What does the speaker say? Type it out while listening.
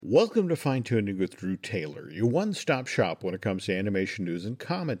Welcome to Fine Tuning with Drew Taylor, your one-stop shop when it comes to animation news and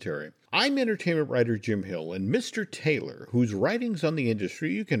commentary. I'm entertainment writer Jim Hill, and Mr. Taylor, whose writings on the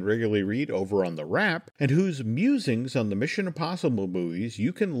industry you can regularly read over on The Wrap, and whose musings on the Mission Impossible movies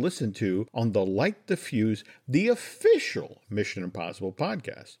you can listen to on the Light the Fuse, the official Mission Impossible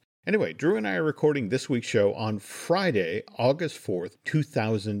podcast. Anyway, Drew and I are recording this week's show on Friday, August 4th,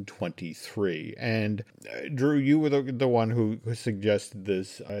 2023. And Drew, you were the one who suggested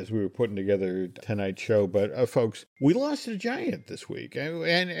this as we were putting together tonight's show. But folks, we lost a giant this week.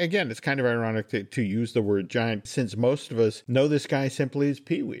 And again, it's kind of ironic to use the word giant since most of us know this guy simply as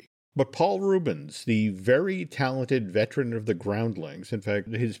Pee-wee. But Paul Reubens, the very talented veteran of the Groundlings, in fact,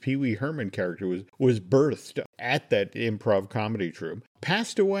 his Pee-wee Herman character was birthed at that improv comedy troupe,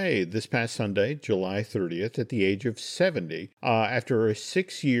 passed away this past Sunday, July 30th, at the age of 70, after a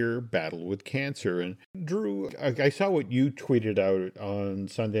 6-year battle with cancer. And Drew, I saw what you tweeted out on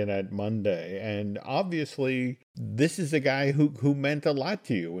Sunday Night Monday, and obviously this is a guy who meant a lot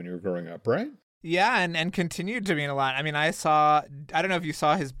to you when you were growing up, right? Yeah, and continued to mean a lot. I mean, I don't know if you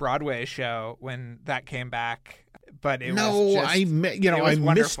saw his Broadway show when that came back, but it was just, I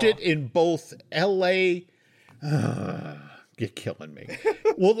missed it in both L.A. You're killing me.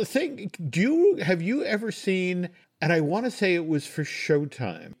 Well, the thing, have you ever seen, and I want to say it was for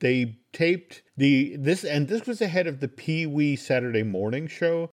Showtime, they taped this was ahead of the Pee-wee Saturday morning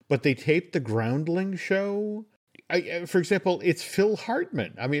show, but they taped the Groundling show. For example, it's Phil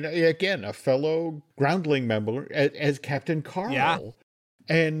Hartman. I mean, again, a fellow Groundling member as Captain Carl. Yeah.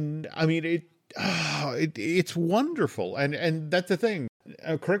 And I mean, it's wonderful. And that's the thing.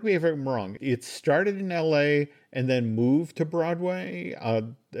 Correct me if I'm wrong. It started in L.A. and then moved to Broadway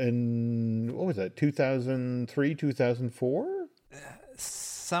in, what was that, 2003, 2004?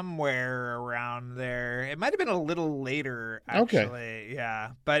 Somewhere around there. It might have been a little later, actually. Okay.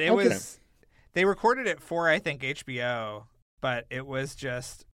 Yeah. But it was... They recorded it for, I think, HBO, but it was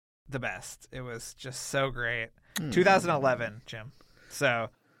just the best. It was just so great. 2011, Jim. So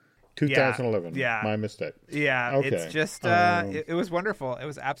 2011. Yeah. My mistake. Yeah. Okay. It's just, it was wonderful. It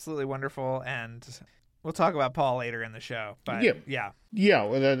was absolutely wonderful. And we'll talk about Paul later in the show. But yeah. Yeah,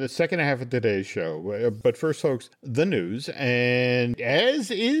 well, the second half of today's show. But first, folks, the news. And as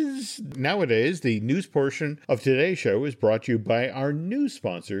is nowadays, the news portion of today's show is brought to you by our new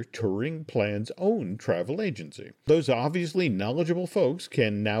sponsor, Touring Plan's own travel agency. Those obviously knowledgeable folks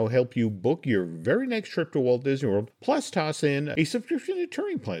can now help you book your very next trip to Walt Disney World, plus toss in a subscription to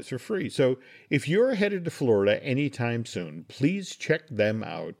Touring Plans for free. So if you're headed to Florida anytime soon, please check them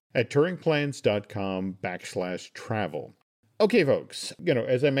out at touringplans.com/travel. Okay, folks,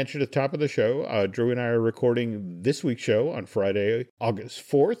 as I mentioned at the top of the show, Drew and I are recording this week's show on Friday, August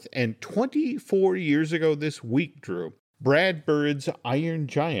 4th, and 24 years ago this week, Drew, Brad Bird's Iron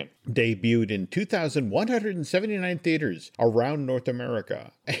Giant debuted in 2,179 theaters around North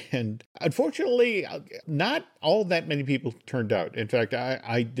America. And unfortunately, not all that many people turned out. In fact,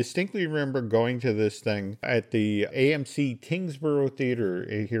 I distinctly remember going to this thing at the AMC Tingsboro Theater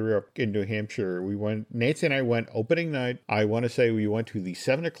here up in New Hampshire. Nancy and I went opening night. I want to say we went to the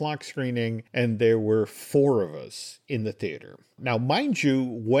 7 o'clock screening, and there were 4 of us in the theater. Now, mind you,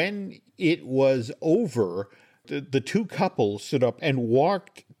 when it was over, the two couples stood up and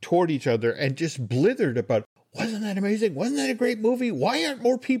walked toward each other and just blithered about, wasn't that amazing? Wasn't that a great movie? Why aren't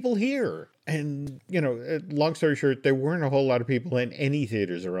more people here? And, long story short, there weren't a whole lot of people in any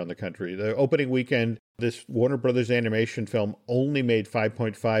theaters around the country. The opening weekend, this Warner Brothers animation film only made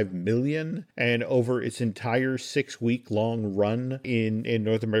 $5.5 million, and over its entire 6-week-long run in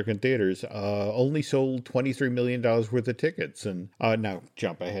North American theaters, only sold $23 million worth of tickets. And now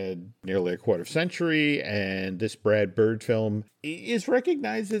jump ahead nearly a quarter century, and this Brad Bird film is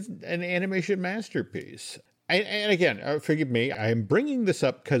recognized as an animation masterpiece. And again, forgive me, I'm bringing this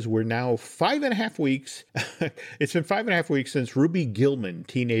up because we're now 5.5 weeks. It's been 5.5 weeks since Ruby Gillman,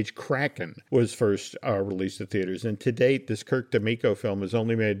 Teenage Kraken, was first released to theaters. And to date, this Kirk D'Amico film has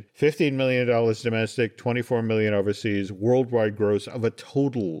only made $15 million domestic, $24 million overseas, worldwide gross of a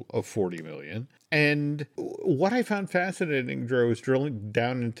total of $40 million. And what I found fascinating, Drew, was drilling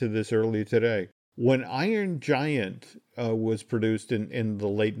down into this earlier today. When Iron Giant was produced in the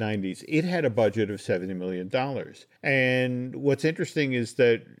late 90s, it had a budget of $70 million. And what's interesting is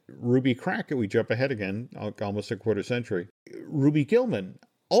that Ruby Kraken, we jump ahead again, almost a quarter century, Ruby Gillman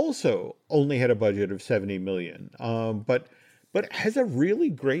also only had a budget of $70 million. But but it has a really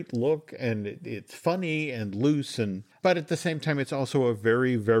great look, and it's funny and loose, but at the same time, it's also a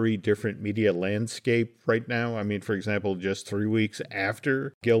very, very different media landscape right now. I mean, for example, just 3 weeks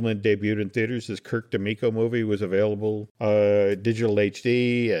after Gilman debuted in theaters, this Kirk D'Amico movie was available digital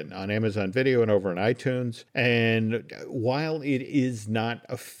HD and on Amazon Video and over on iTunes. And while it is not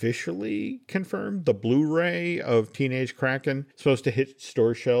officially confirmed, the Blu-ray of Teenage Kraken is supposed to hit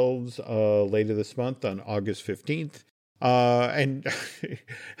store shelves later this month on August 15th. And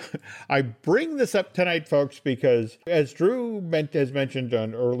I bring this up tonight, folks, because as Drew has mentioned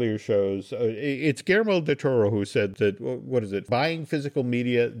on earlier shows, it's Guillermo del Toro who said that, what is it, buying physical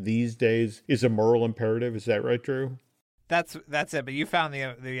media these days is a moral imperative. Is that right, Drew? That's it, but you found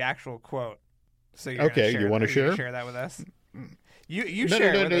the actual quote. So you're okay, you want to share? Share that with us? You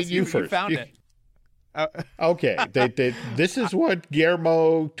share it with us. You first. You found it. Okay, this is what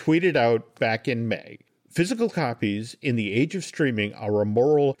Guillermo tweeted out back in May. Physical copies in the age of streaming are a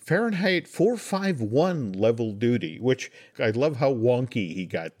moral Fahrenheit 451 level duty, which I love how wonky he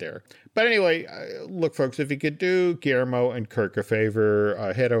got there. But anyway, look, folks, if you could do Guillermo and Kirk a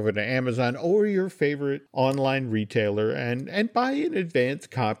favor, head over to Amazon or your favorite online retailer and buy an advanced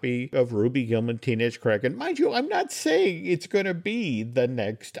copy of Ruby Gilman Teenage Kraken. Mind you, I'm not saying it's going to be the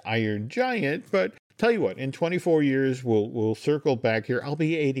next Iron Giant, but tell you what, in 24 years, we'll circle back here. I'll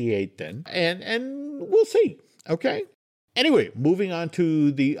be 88 then, and we'll see. Okay. Anyway, moving on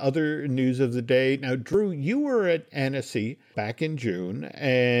to the other news of the day. Now, Drew, you were at Annecy back in June,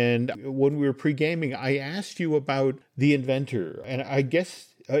 and when we were pre-gaming, I asked you about The Inventor, and I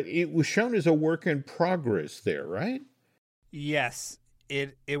guess it was shown as a work in progress there, right? Yes.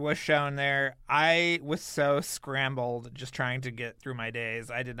 It was shown there. I was so scrambled just trying to get through my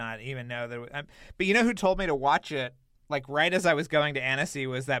days. I did not even know that. But you know who told me to watch it? Like right as I was going to Annecy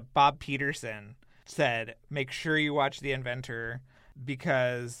was that Bob Peterson said, make sure you watch The Inventor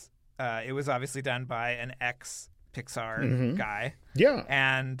because it was obviously done by an ex-Pixar guy. Yeah.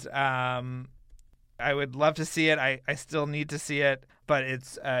 And I would love to see it. I still need to see it. But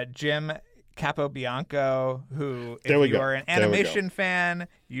it's Jim Capobianco, who, if you are an animation fan,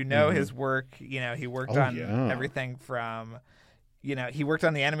 you know his work. You know, he worked on everything from, he worked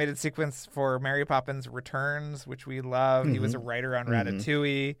on the animated sequence for Mary Poppins Returns, which we love. He was a writer on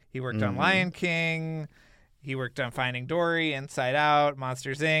Ratatouille. He worked on Lion King. He worked on Finding Dory, Inside Out,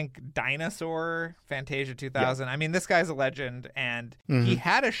 Monsters, Inc., Dinosaur, Fantasia 2000. I mean, this guy's a legend, and he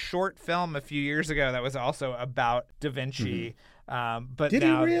had a short film a few years ago that was also about Da Vinci. But did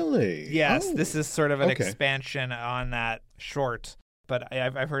now, he really? Yes, this is sort of an expansion on that short. But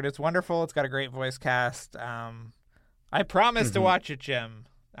I've heard it's wonderful. It's got a great voice cast. I promised to watch it, Jim.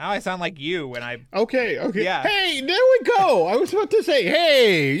 Now I sound like you when I... Okay. Yeah. Hey, there we go. I was about to say,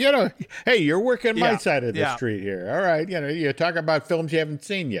 hey, you're working my side of the street here. All right, you talk about films you haven't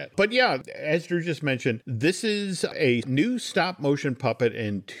seen yet. But yeah, as Drew just mentioned, this is a new stop-motion puppet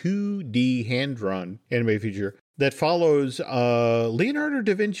and 2D hand-drawn animated feature that follows Leonardo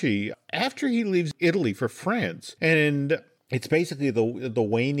da Vinci after he leaves Italy for France. And it's basically the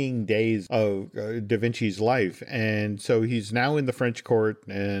waning days of Da Vinci's life. And so he's now in the French court.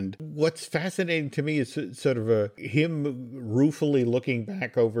 And what's fascinating to me is sort of him ruefully looking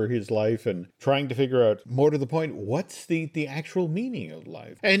back over his life and trying to figure out, more to the point, what's the actual meaning of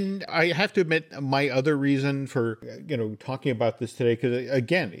life. And I have to admit, my other reason for, talking about this today, because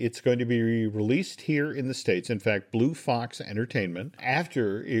again, it's going to be released here in the States. In fact, Blue Fox Entertainment,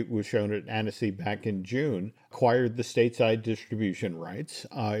 after it was shown at Annecy back in June, acquired the stateside distribution rights.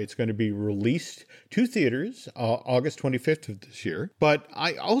 It's going to be released to theaters August 25th of this year. But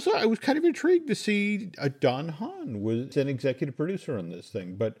I was kind of intrigued to see Don Hahn was an executive producer on this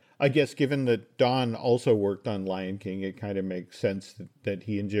thing. But I guess given that Don also worked on Lion King, it kind of makes sense that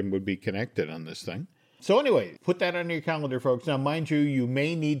he and Jim would be connected on this thing. So anyway, put that on your calendar, folks. Now, mind you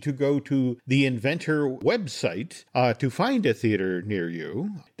may need to go to the Inventor website to find a theater near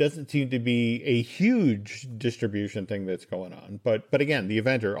you. Doesn't seem to be a huge distribution thing that's going on. But again, the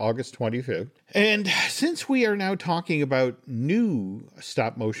Inventor, August 25th. And since we are now talking about new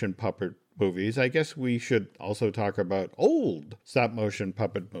stop-motion puppet movies, I guess we should also talk about old stop-motion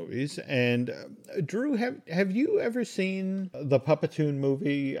puppet movies. And Drew, have you ever seen the Puppetoon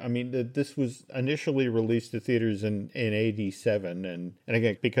movie? I mean, this was initially released to theaters in 87, and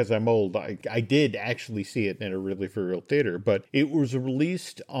again, because I'm old, I did actually see it in a really for real theater, but it was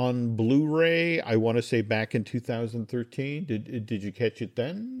released on Blu-ray, I want to say back in 2013. Did you catch it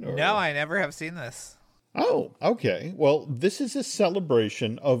then? Or? No, I never have seen this. Oh, okay. Well, this is a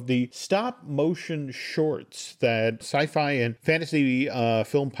celebration of the stop-motion shorts that sci-fi and fantasy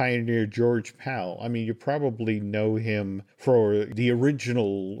film pioneer George Pal. I mean, you probably know him for the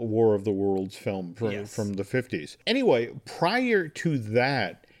original War of the Worlds film from the 50s. Anyway, prior to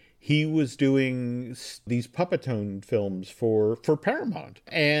that, he was doing these Puppetoon films for Paramount.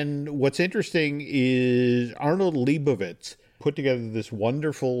 And what's interesting is Arnold Leibovitz put together this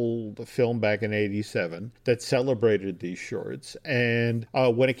wonderful film back in 87 that celebrated these shorts. And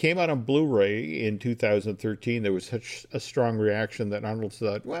when it came out on Blu-ray in 2013, there was such a strong reaction that Arnold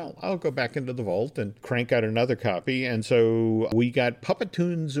thought, well, I'll go back into the vault and crank out another copy. And so we got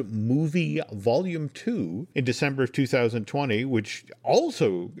Puppetoon's Movie Volume 2 in December of 2020, which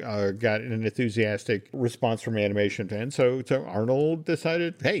also got an enthusiastic response from animation fans. So Arnold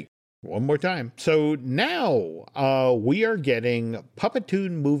decided, hey, one more time. So now we are getting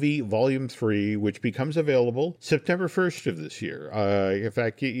Puppetoon Movie Volume 3, which becomes available September 1st of this year. In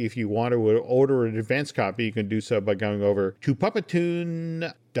fact, if you want to order an advance copy, you can do so by going over to puppetoon.net.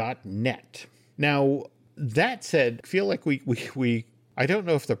 Now, that said, I feel like we I don't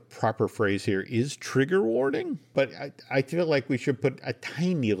know if the proper phrase here is trigger warning, but I feel like we should put a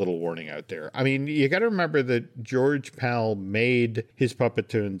tiny little warning out there. I mean, you got to remember that George Pal made his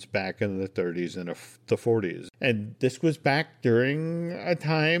Puppetoons back in the 30s and the 40s. And this was back during a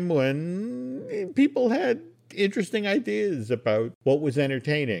time when people had interesting ideas about what was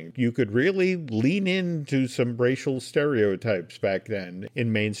entertaining. You could really lean into some racial stereotypes back then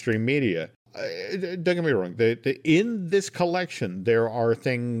in mainstream media. Don't get me wrong. In this collection, there are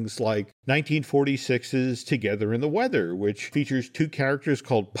things like 1946's Together in the Weather, which features two characters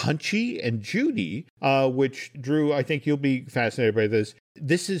called Punchy and Judy, which, Drew, I think you'll be fascinated by this.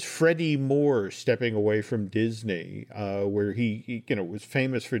 This is Freddie Moore stepping away from Disney, where he was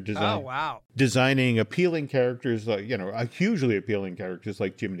famous for designing appealing characters, like, hugely appealing characters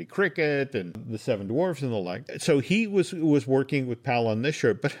like Jiminy Cricket and the Seven Dwarfs and the like. So he was working with Pal on this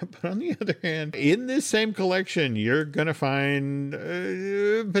show. But on the other hand, in this same collection, you're going to find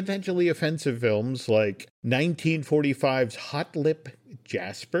potentially offensive films like 1945's Hot Lip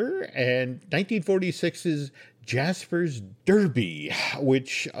Jasper and 1946's Jasper's Derby,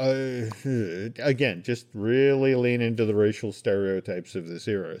 which, again, just really lean into the racial stereotypes of this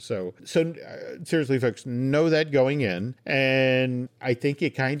era. So seriously, folks, know that going in. And I think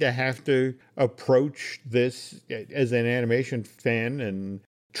you kind of have to approach this as an animation fan and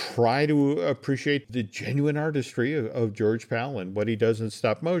try to appreciate the genuine artistry of George Pal and what he does in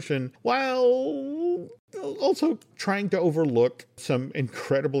stop motion, while also trying to overlook some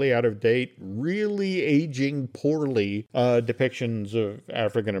incredibly out-of-date, really aging poorly depictions of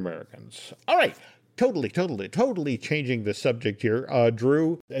African Americans. All right. Totally changing the subject here.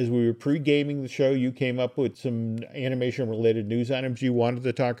 Drew, as we were pre-gaming the show, you came up with some animation-related news items you wanted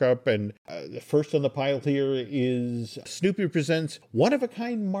to talk up, and the first on the pile here is Snoopy Presents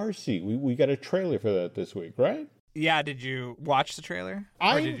One-of-a-Kind Marcy. We got a trailer for that this week, right? Yeah, did you watch the trailer?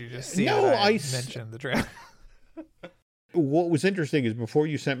 Or did you just see I mentioned the trailer? What was interesting is before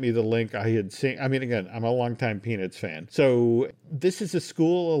you sent me the link, I had seen, I mean, again, I'm a longtime Peanuts fan. So this is a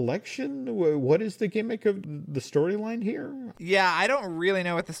school election? What is the gimmick of the storyline here? Yeah, I don't really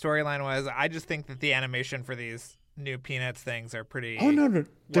know what the storyline was. I just think that the animation for these new Peanuts things are pretty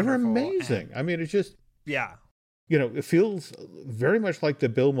they're amazing. I mean, it's just... Yeah. It feels very much like the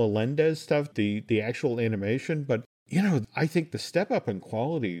Bill Melendez stuff, the actual animation, but I think the step up in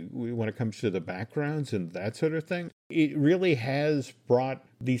quality when it comes to the backgrounds and that sort of thing, it really has brought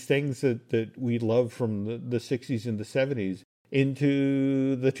these things that we love from the 60s and the 70s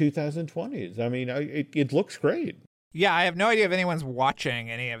into the 2020s. I mean, it looks great. Yeah, I have no idea if anyone's watching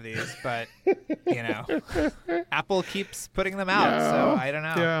any of these, but, Apple keeps putting them out, so I don't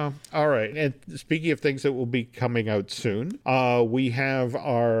know. Yeah. All right. And speaking of things that will be coming out soon, we have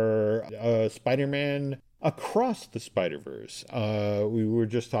our Spider-Man Across the Spider-Verse. We were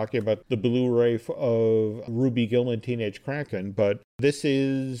just talking about the Blu-ray of Ruby Gill and Teenage Kraken, but this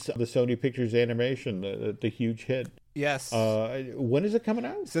is the Sony Pictures animation, the huge hit. Yes. When is it coming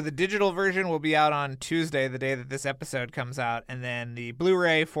out? So the digital version will be out on Tuesday, the day that this episode comes out, and then the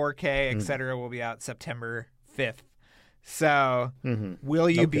Blu-ray, 4K, etc. will be out September 5th. So will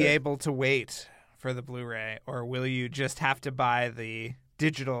you be able to wait for the Blu-ray, or will you just have to buy the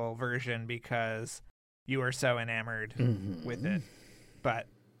digital version because you are so enamored with it? But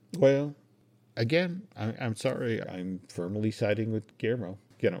well, again, I'm sorry. I'm firmly siding with Guillermo.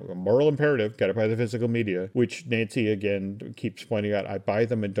 A moral imperative, got to buy the physical media, which Nancy, again, keeps pointing out. I buy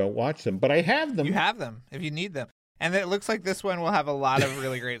them and don't watch them, but I have them. You have them if you need them. And it looks like this one will have a lot of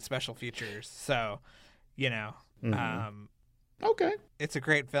really great special features. So you know. Okay. It's a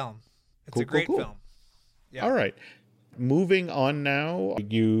great film. It's Cool, a great cool. film. Yeah. All right. Moving on now,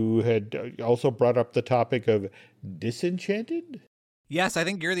 you had also brought up the topic of Disenchanted? Yes, I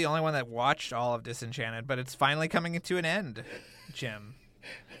think you're the only one that watched all of Disenchanted, but it's finally coming to an end, Jim.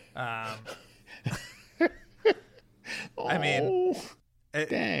 I mean...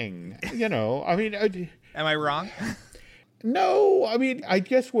 dang. You know, I mean... Am I wrong? No, I mean, I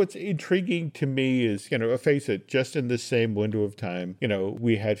guess what's intriguing to me is, face it, just in the same window of time,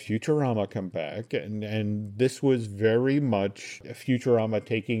 we had Futurama come back, and this was very much Futurama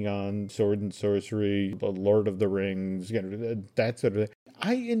taking on Sword and Sorcery, the Lord of the Rings, that sort of thing.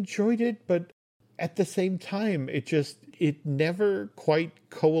 I enjoyed it, but at the same time, it never quite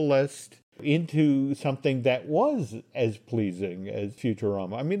coalesced into something that was as pleasing as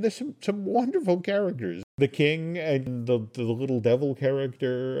Futurama. I mean, there's some wonderful characters. The king and the little devil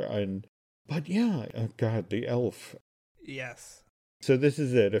character, but yeah, oh God, the elf. Yes. So this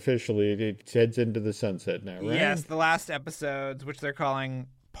is it, officially. It heads into the sunset now, right? Yes, the last episodes, which they're calling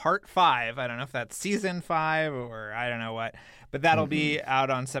Part 5. I don't know if that's Season 5 or I don't know what, but that'll be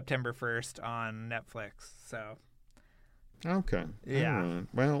out on September 1st on Netflix, so... Okay. Yeah. Right.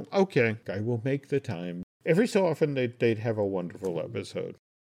 Well, okay. I will make the time. Every so often, they'd have a wonderful episode.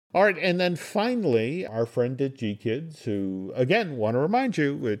 All right, and then finally, our friend at G-Kids, who, again, want to remind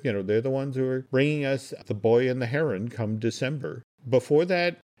you, they're the ones who are bringing us The Boy and the Heron come December. Before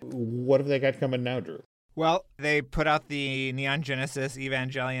that, what have they got coming now, Drew? Well, they put out the Neon Genesis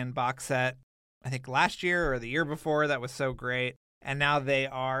Evangelion box set, I think last year or the year before. That was so great. And now they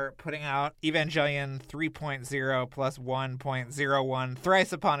are putting out Evangelion 3.0 plus 1.01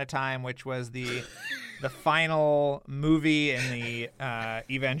 Thrice Upon a Time, which was the final movie in the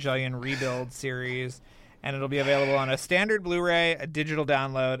Evangelion Rebuild series. And it'll be available on a standard Blu-ray, a digital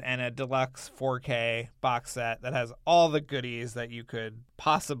download, and a deluxe 4K box set that has all the goodies that you could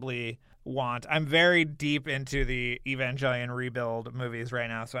possibly want. I'm very deep into the Evangelion Rebuild movies right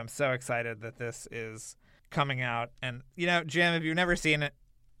now, so I'm so excited that this is coming out. And Jim, if you've never seen it,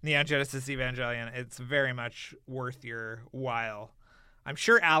 Neon Genesis Evangelion, it's very much worth your while. I'm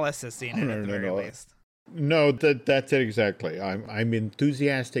sure Alice has seen it at the very least. No, that's it exactly. I'm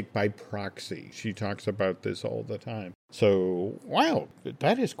enthusiastic by proxy. She talks about this all the time. So, wow,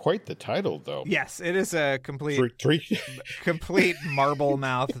 that is quite the title, though. Yes, it is a complete complete marble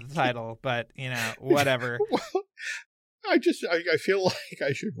mouth title, but whatever. Well, I feel like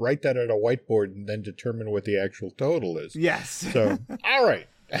I should write that on a whiteboard and then determine what the actual total is. Yes. So, all right.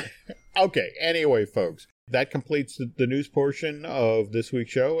 Okay. Anyway, folks, that completes the news portion of this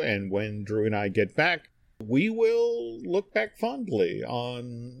week's show. And when Drew and I get back, we will look back fondly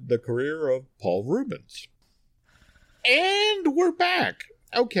on the career of Paul Reubens. And we're back.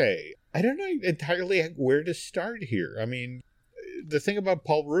 Okay. I don't know entirely where to start here. I mean, the thing about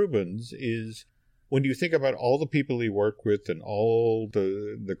Paul Reubens is, when you think about all the people he worked with and all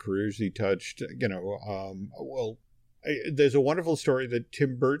the careers he touched, there's a wonderful story that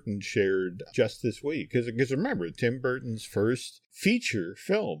Tim Burton shared just this week. Because remember, Tim Burton's first feature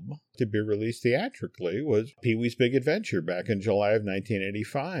film to be released theatrically was Pee-wee's Big Adventure back in July of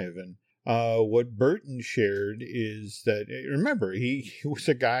 1985. And what Burton shared is that, remember, he was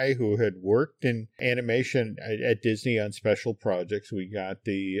a guy who had worked in animation at Disney on special projects. We got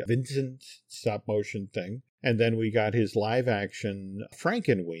the Vincent stop motion thing, and then we got his live action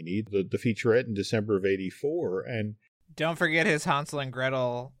Frankenweenie, the featurette in December of '84. And don't forget his Hansel and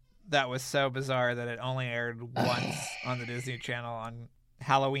Gretel. That was so bizarre that it only aired once on the Disney Channel on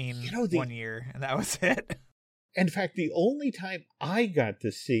Halloween 1 year, and that was it. In fact, the only time I got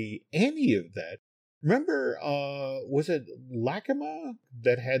to see any of that, remember, was it Lackamaa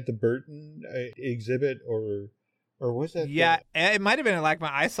that had the Burton exhibit, or was that? Yeah, it might have been at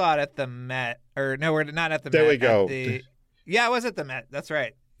Lackamaa. I saw it at the Met, or no, we're not at the Met. There we go. Yeah, it was at the Met. That's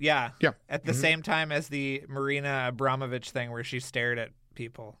right. Yeah. At the Mm-hmm. same time as the Marina Abramovich thing where she stared at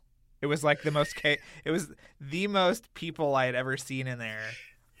people. It was like it was the most people I had ever seen in there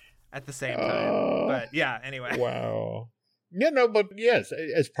at the same time. But yeah, anyway. Wow. Yeah, no, but yes,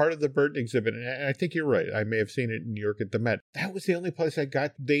 as part of the Burton exhibit, and I think you're right. I may have seen it in New York at the Met. That was the only place I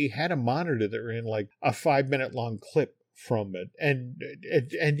got. They had a monitor that ran like a 5-minute long clip from it. And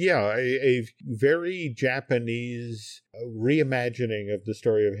yeah, a very Japanese reimagining of the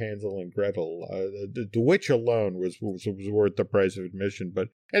story of Hansel and Gretel. The Witch alone was worth the price of admission. But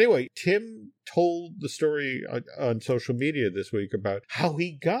anyway, Tim told the story on social media this week about how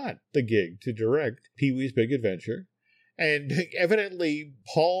he got the gig to direct Pee-wee's Big Adventure. And evidently,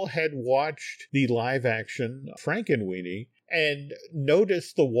 Paul had watched the live-action Frankenweenie and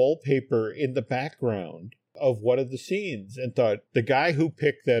noticed the wallpaper in the background of one of the scenes and thought, the guy who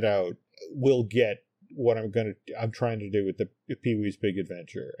picked that out will get what I'm trying to do with the Pee-wee's Big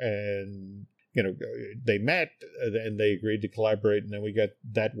Adventure. And, they met and they agreed to collaborate, and then we got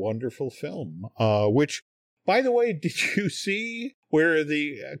that wonderful film, which, by the way, did you see where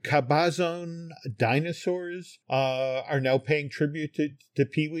the Cabazon dinosaurs are now paying tribute to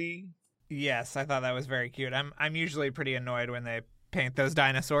Pee-wee? Yes, I thought that was very cute. I'm usually pretty annoyed when they paint those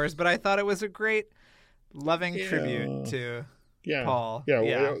dinosaurs, but I thought it was a great, loving tribute to Paul. Yeah.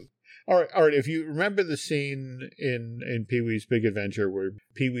 Well, all right. If you remember the scene in Pee-wee's Big Adventure where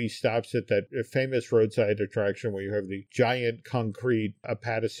Pee-wee stops at that famous roadside attraction where you have the giant concrete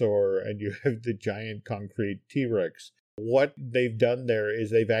apatosaur and you have the giant concrete T-Rex. What they've done there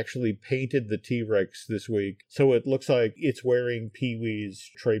is they've actually painted the T-Rex this week so it looks like it's wearing Pee-wee's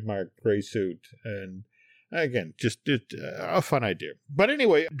trademark gray suit. And again, just a fun idea. But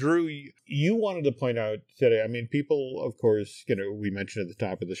anyway, Drew, you wanted to point out today, I mean, people, of course, we mentioned at the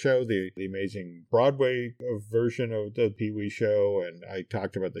top of the show, the amazing Broadway version of the Pee-wee show, and I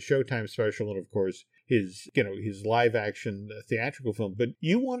talked about the Showtime special, and of course, his live action theatrical film. But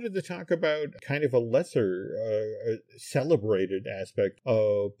you wanted to talk about kind of a lesser celebrated aspect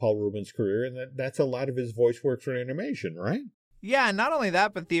of Paul Reubens' career, and that's a lot of his voice work for animation, right? Yeah, not only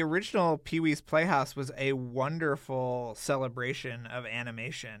that, but the original Pee-wee's Playhouse was a wonderful celebration of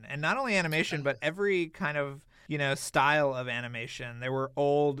animation. And not only animation, but every kind of, style of animation. There were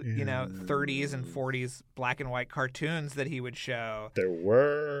old, 30s and 40s black and white cartoons that he would show. There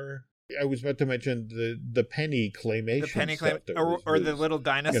were. I was about to mention the penny claymation. The penny claymation, or the little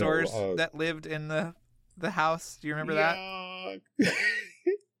dinosaurs that lived in the house. Do you remember that?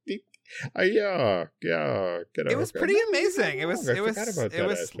 It was pretty amazing. It was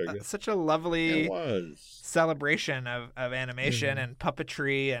such a lovely celebration of animation and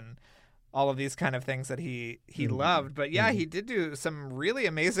puppetry and all of these kind of things that he loved. But he did do some really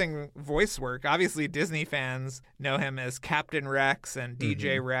amazing voice work. Obviously, Disney fans know him as Captain Rex and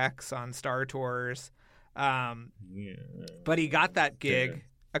DJ Rex on Star Tours. But he got that gig.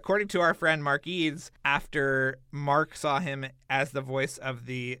 According to our friend Mark Eads, after Mark saw him as the voice of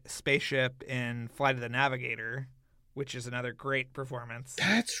the spaceship in Flight of the Navigator, which is another great performance.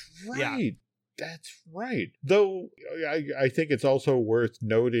 That's right. Yeah. That's right. Though I think it's also worth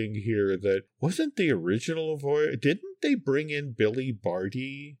noting here that wasn't the original voice, didn't they bring in Billy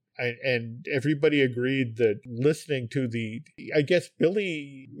Barty? And everybody agreed that listening to I guess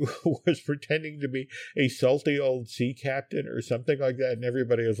Billy was pretending to be a salty old sea captain or something like that. And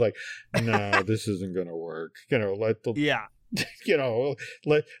everybody was like, no, this isn't going to work.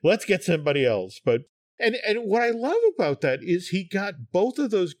 Let's get somebody else. But, and what I love about that is he got both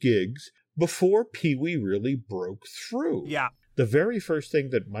of those gigs before Pee-wee really broke through. Yeah. The very first thing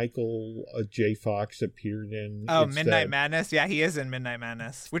that Michael J. Fox appeared in. Oh, Midnight Madness? Yeah, he is in Midnight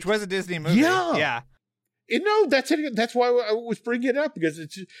Madness, which was a Disney movie. Yeah. That's it. That's why I was bringing it up, because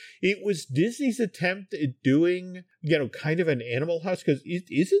it was Disney's attempt at doing, kind of an Animal House, because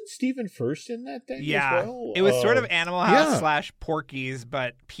isn't Stephen Furst in that thing as well? It was sort of Animal House / Porky's,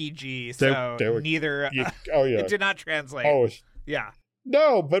 but PG, so neither. It did not translate. Oh, yeah.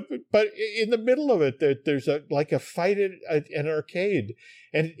 No, but in the middle of it, there's a fight at an arcade,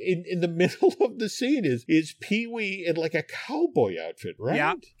 and in the middle of the scene is Pee-wee in like a cowboy outfit, right?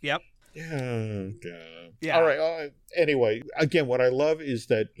 Yeah. Yep. Yeah. All right. Anyway, again, what I love is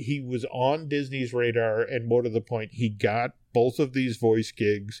that he was on Disney's radar, and more to the point, he got both of these voice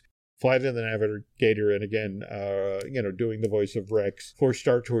gigs. Flight of the Navigator, and again, doing the voice of Rex for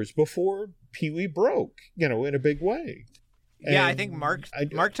Star Tours before Pee-wee broke, in a big way. Yeah, I think Mark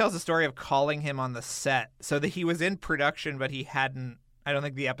tells the story of calling him on the set, so that he was in production, but he hadn't. I don't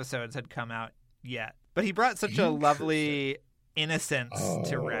think the episodes had come out yet. But he brought such a lovely innocence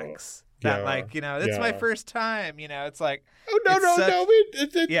to Rex that, it's my first time. It's like,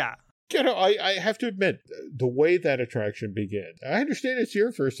 yeah. I have to admit, the way that attraction began, I understand it's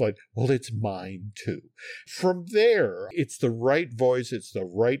your first line. Well, it's mine too. From there, it's the right voice, it's the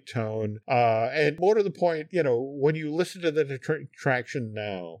right tone. And more to the point, when you listen to the attraction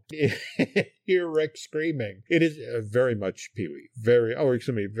now, hear Rex screaming, it is very much Pee-wee. Very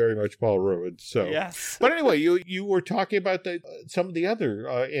much Paul Reubens. So, yes. But anyway, you were talking about some of the other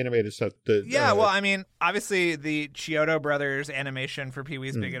animated stuff. Obviously the Chiodo Brothers animation for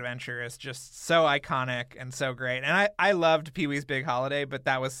Pee-wee's Big Adventure is just so iconic and so great. And I loved Pee-wee's Big Holiday, but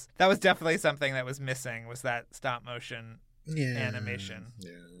that was definitely something that was missing, was that stop motion animation. Yeah.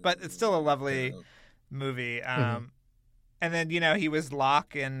 But it's still a lovely movie. And then, he was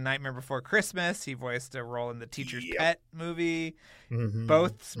Locke in Nightmare Before Christmas. He voiced a role in the Teacher's Pet movie,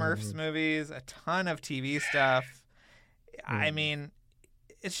 both Smurfs movies, a ton of TV stuff. I mean,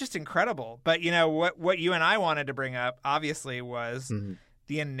 it's just incredible. But, what you and I wanted to bring up, obviously, was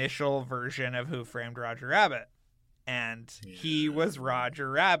the initial version of Who Framed Roger Rabbit. And he was Roger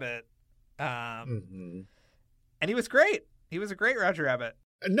Rabbit. And he was great. He was a great Roger Rabbit.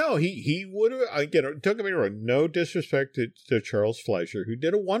 No, he would have, don't get me wrong, no disrespect to Charles Fleischer, who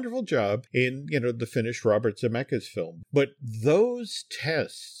did a wonderful job in, the finished Robert Zemeckis film. But those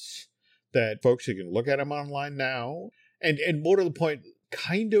tests that folks, you can look at them online now, and more to the point,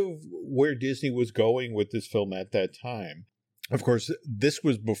 kind of where Disney was going with this film at that time. Of course, this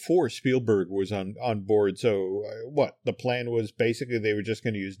was before Spielberg was on board. So the plan was basically they were just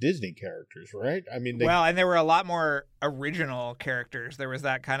going to use Disney characters, right? I mean, and there were a lot more original characters. There was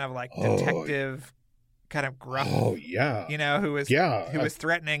that kind of like detective kind of gruff, who was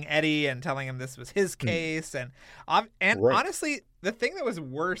threatening Eddie and telling him this was his case. And honestly, the thing that was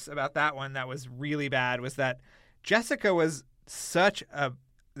worse about that one that was really bad was that Jessica was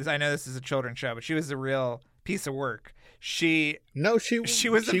I know this is a children's show, but she was a real piece of work. She was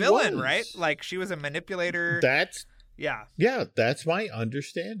the villain, right? Like, she was a manipulator. That's my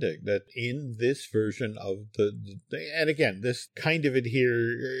understanding, that in this version of and again, this kind of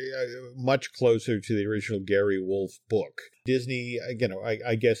adhere much closer to the original Gary Wolfe book. Disney,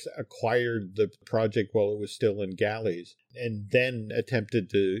 I guess, acquired the project while it was still in galleys, and then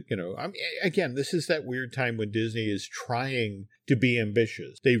attempted to, again, this is that weird time when Disney is trying to be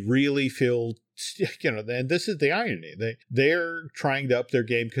ambitious. They really feel, and this is the irony. They're trying to up their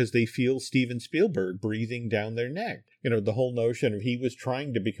game because they feel Steven Spielberg breathing down their neck. The whole notion of he was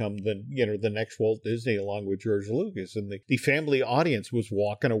trying to become the next Walt Disney along with George Lucas, and the family audience was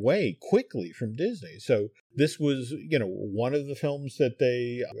walking away quickly from Disney. So this was, one of the films that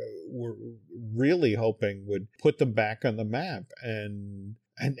they were really hoping would put them back on the map, and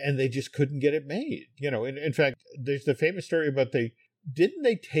they just couldn't get it made. In fact, there's the famous story about didn't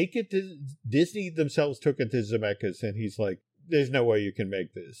they take it to Disney themselves, took it to Zemeckis, and he's like, there's no way you can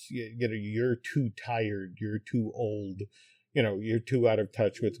make this. You're too tired. You're too old. You're too out of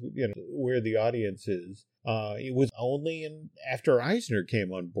touch with, where the audience is. It was only after Eisner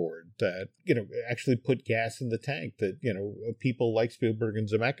came on board that, actually put gas in the tank that, people like Spielberg and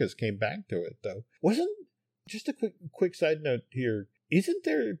Zemeckis came back to it, though. Just a quick side note here. Isn't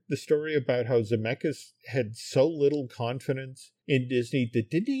there the story about how Zemeckis had so little confidence in Disney that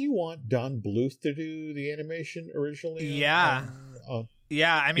didn't he want Don Bluth to do the animation originally? Yeah.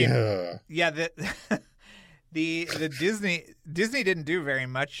 The Disney didn't do very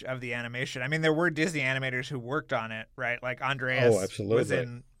much of the animation. I mean, there were Disney animators who worked on it, right? Like Andreas was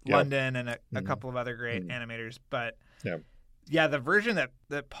in London, and a couple of other great animators. But the version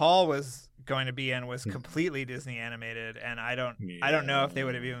that Paul was going to be in was completely Disney animated, and I don't know if they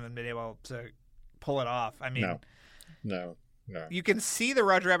would have even been able to pull it off. I mean, no. You can see the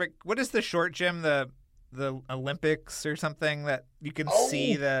Roger Rabbit. What is the short, Jim? The Olympics or something that you can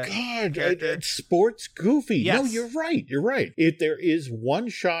see the it's Sports Goofy. Yes. No, you're right. There is one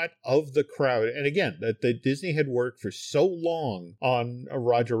shot of the crowd, and again, that the Disney had worked for so long on a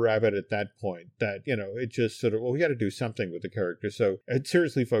Roger Rabbit at that point that, it just sort of, we got to do something with the character. So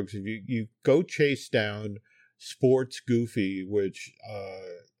seriously, folks, if you go chase down Sports Goofy, which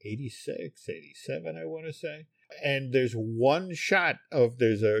 86, 87, I want to say. And there's one shot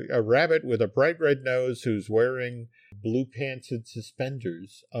there's a rabbit with a bright red nose who's wearing blue pants and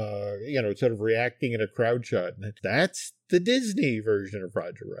suspenders, sort of reacting in a crowd shot. And that's the Disney version of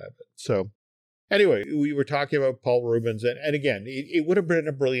Roger Rabbit. So anyway, we were talking about Paul Reubens, and again, it would have been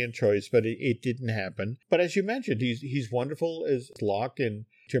a brilliant choice, but it didn't happen. But as you mentioned, he's wonderful as Locke in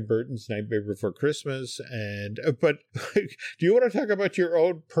Tim Burton's Nightmare Before Christmas. But do you want to talk about your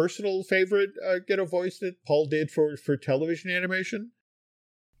own personal favorite voice that Paul did for television animation?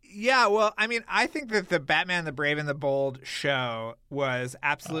 Yeah, well, I mean, I think that the Batman the Brave and the Bold show was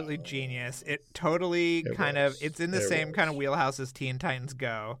absolutely genius. It totally it's in the same kind of wheelhouse as Teen Titans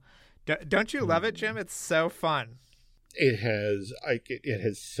Go. Don't you love it, Jim? It's so fun. It has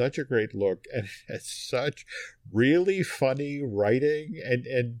such a great look, and it has such really funny writing,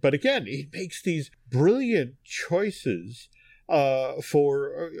 but again, it makes these brilliant choices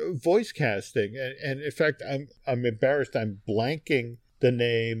for voice casting, and in fact, I'm embarrassed. I'm blanking the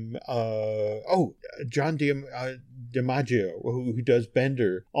name. John DiMaggio, who does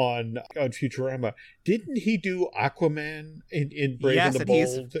Bender on Futurama, didn't he do Aquaman in Brave and the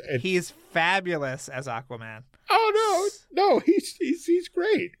Bold? He's fabulous as Aquaman. Oh no, he's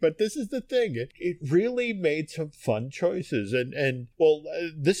great. But this is the thing; it really made some fun choices, and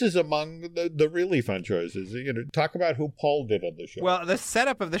this is among the really fun choices. Talk about who Paul did on the show. Well, the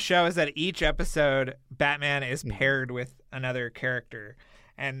setup of the show is that each episode, Batman is paired with another character,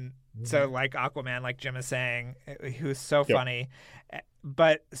 and so like Aquaman, like Jim is saying, who's so funny,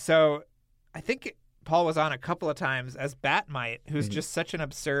 but so I think Paul was on a couple of times as Batmite, who's just such an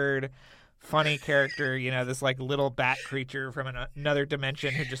absurd, funny character, this like little bat creature from another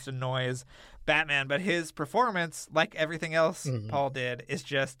dimension who just annoys Batman. But his performance, like everything else Paul did, is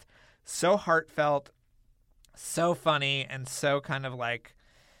just so heartfelt, so funny, and so kind of like,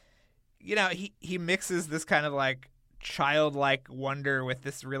 he mixes this kind of like childlike wonder with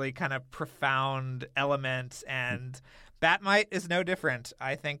this really kind of profound element, and Batmite is no different.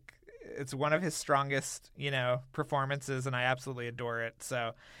 I think it's one of his strongest, performances, and I absolutely adore it.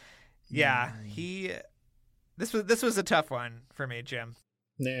 So yeah, this was a tough one for me, Jim.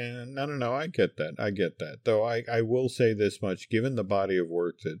 Nah, no. I get that. Though I will say this much: given the body of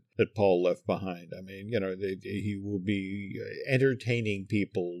work that Paul left behind, I mean, he will be entertaining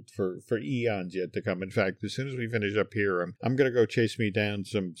people for eons yet to come. In fact, as soon as we finish up here, I'm going to go chase me down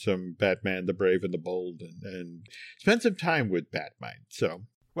some Batman, the Brave and the Bold, and spend some time with Batmite. So,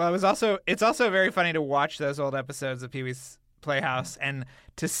 well, it's also very funny to watch those old episodes of Pee-wee's Playhouse and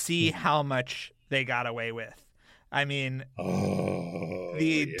to see how much they got away with. I mean,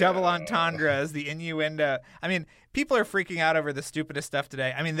 the double entendres, the innuendo. I mean, people are freaking out over the stupidest stuff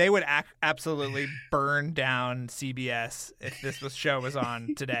today. I mean, they would absolutely burn down CBS if this show was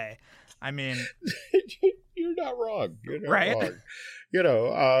on today. I mean, you're not wrong. You're not right? wrong.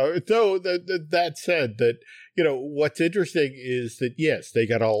 Though that said, that what's interesting is that yes, they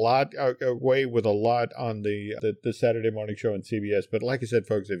got a lot away with a lot on the Saturday morning show on CBS. But like I said,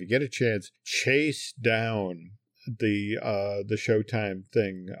 folks, if you get a chance, chase down the Showtime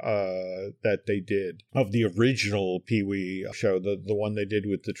thing that they did of the original Pee-wee show, the one they did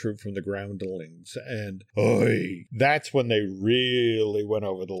with the troop from the Groundlings, and that's when they really went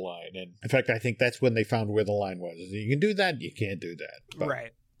over the line. And in fact, I think that's when they found where the line was. You can do that, you can't do that. But.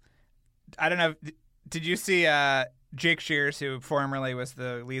 Right. I don't know. Did you see Jake Shears, who formerly was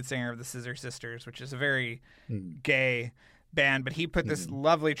the lead singer of the Scissor Sisters, which is a very gay band, but he put this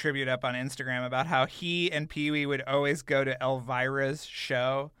lovely tribute up on Instagram about how he and Pee-wee would always go to Elvira's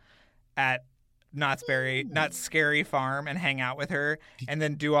show at Knott's Scary Farm and hang out with her and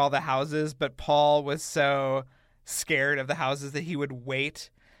then do all the houses. But Paul was so scared of the houses that he would wait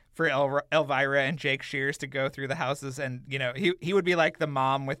for Elvira and Jake Shears to go through the houses, and he would be like the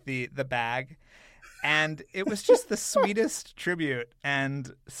mom with the bag, and it was just the sweetest tribute,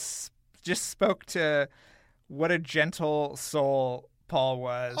 and just spoke to what a gentle soul Paul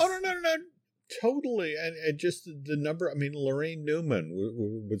was. Oh, no. Totally. And just the number, I mean, Lorraine Newman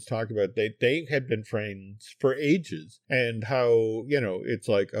was talking about, they had been friends for ages, and how, it's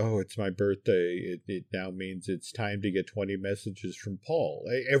like, oh, it's my birthday. It now means it's time to get 20 messages from Paul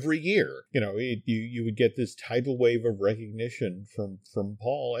every year. You would get this tidal wave of recognition from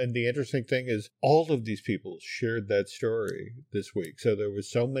Paul. And the interesting thing is all of these people shared that story this week. So there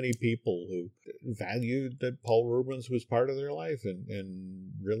was so many people who valued that Paul Reubens was part of their life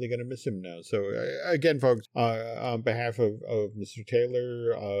and really going to miss him now. So again, folks, on behalf of Mr.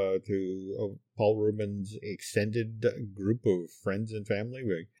 Taylor, to Paul Reubens' extended group of friends and family,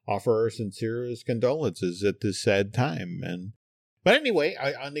 we offer our sincerest condolences at this sad time. But anyway,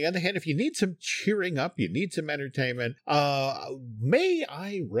 on the other hand, if you need some cheering up, you need some entertainment, may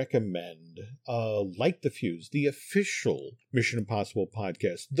I recommend Light the Fuse, the official Mission Impossible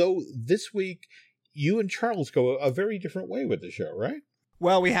podcast. Though this week, you and Charles go a very different way with the show, right?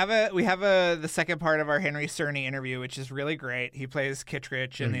 Well, we have the second part of our Henry Cerny interview, which is really great. He plays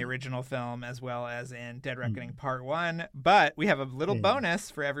Kittredge in the original film as well as in Dead Reckoning Part 1. But we have a little bonus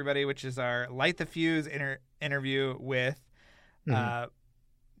for everybody, which is our Light the Fuse interview with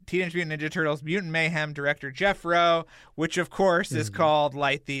Teenage Mutant Ninja Turtles Mutant Mayhem director Jeff Rowe, which of course is called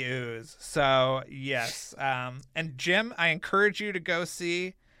Light the Ooze. So yes, and Jim, I encourage you to go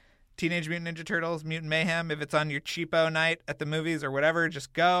see Teenage Mutant Ninja Turtles Mutant Mayhem if it's on your cheapo night at the movies or whatever.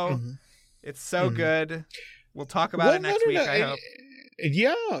 Just go. It's so good. We'll talk about it next week, I hope.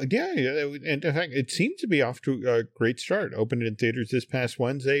 Yeah. And in fact, it seems to be off to a great start. Opened in theaters this past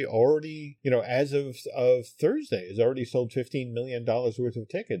Wednesday. Already, as of Thursday, has already sold $15 million worth of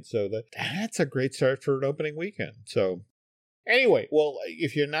tickets. So that's a great start for an opening weekend. So Anyway, well,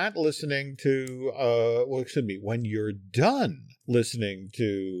 if you're not listening to, when you're done listening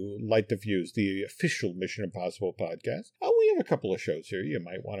to Light the Fuse, the official Mission Impossible podcast, we have a couple of shows here you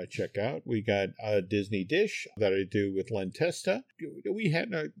might want to check out. We got Disney Dish that I do with Len Testa. We had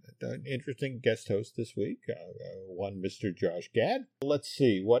an interesting guest host this week, one Mr. Josh Gad. Let's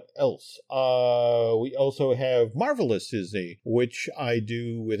see, what else? We also have Marvelous Disney, which I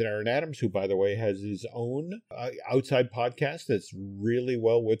do with Aaron Adams, who, by the way, has his own outside podcast that's really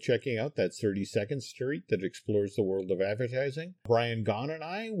well worth checking out. That's 32nd Street, that explores the world of advertising. Brian Gahn and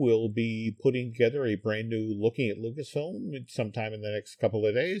I will be putting together a brand new Looking at Lucasfilm sometime in the next couple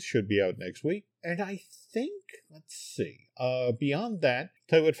of days. Should be out next week. And I think, let's see, beyond that,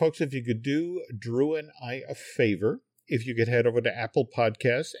 tell you what, folks, if you could do Drew and I a favor, if you could head over to Apple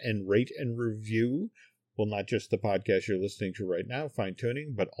Podcasts and rate and review, well, not just the podcast you're listening to right now, Fine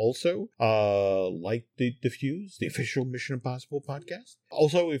Tuning, but also like the Fuse, the official Mission Impossible podcast.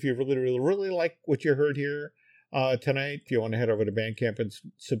 Also, if you really like what you heard here tonight, if you want to head over to Bandcamp and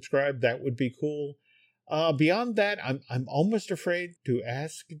subscribe, that would be cool. Beyond that, I'm almost afraid to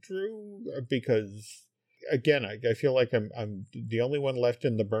ask Drew, because again, I feel like I'm the only one left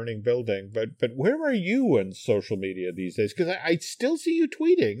in the burning building. But where are you on social media these days? Because I still see you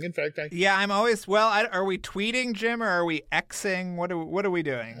tweeting. In fact, I'm always. Well, are we tweeting, Jim, or are we Xing? What are we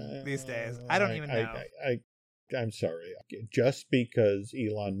doing these days? I don't even know. I'm sorry. Just because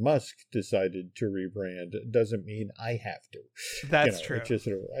Elon Musk decided to rebrand doesn't mean I have to. That's true. Just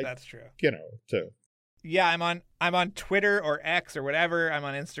that's true. So. Yeah, I'm on Twitter or X or whatever. I'm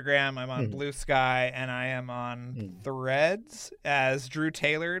on Instagram. I'm on Blue Sky, and I am on Threads as Drew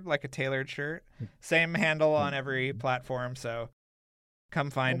Tailored, like a tailored shirt. Same handle on every platform. So come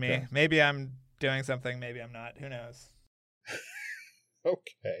find me. Maybe I'm doing something. Maybe I'm not. Who knows?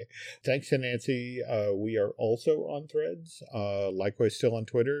 Okay. Thanks to Nancy. We are also on Threads. Likewise, still on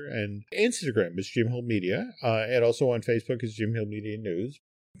Twitter and Instagram is Jim Hill Media. And also on Facebook is Jim Hill Media News.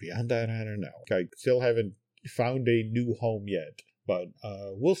 Beyond that, I don't know. I still haven't found a new home yet, but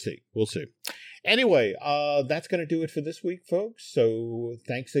we'll see. We'll see. Anyway, that's going to do it for this week, folks. So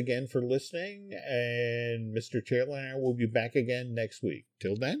thanks again for listening, and Mr. Taylor and I will be back again next week.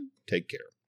 Till then, take care.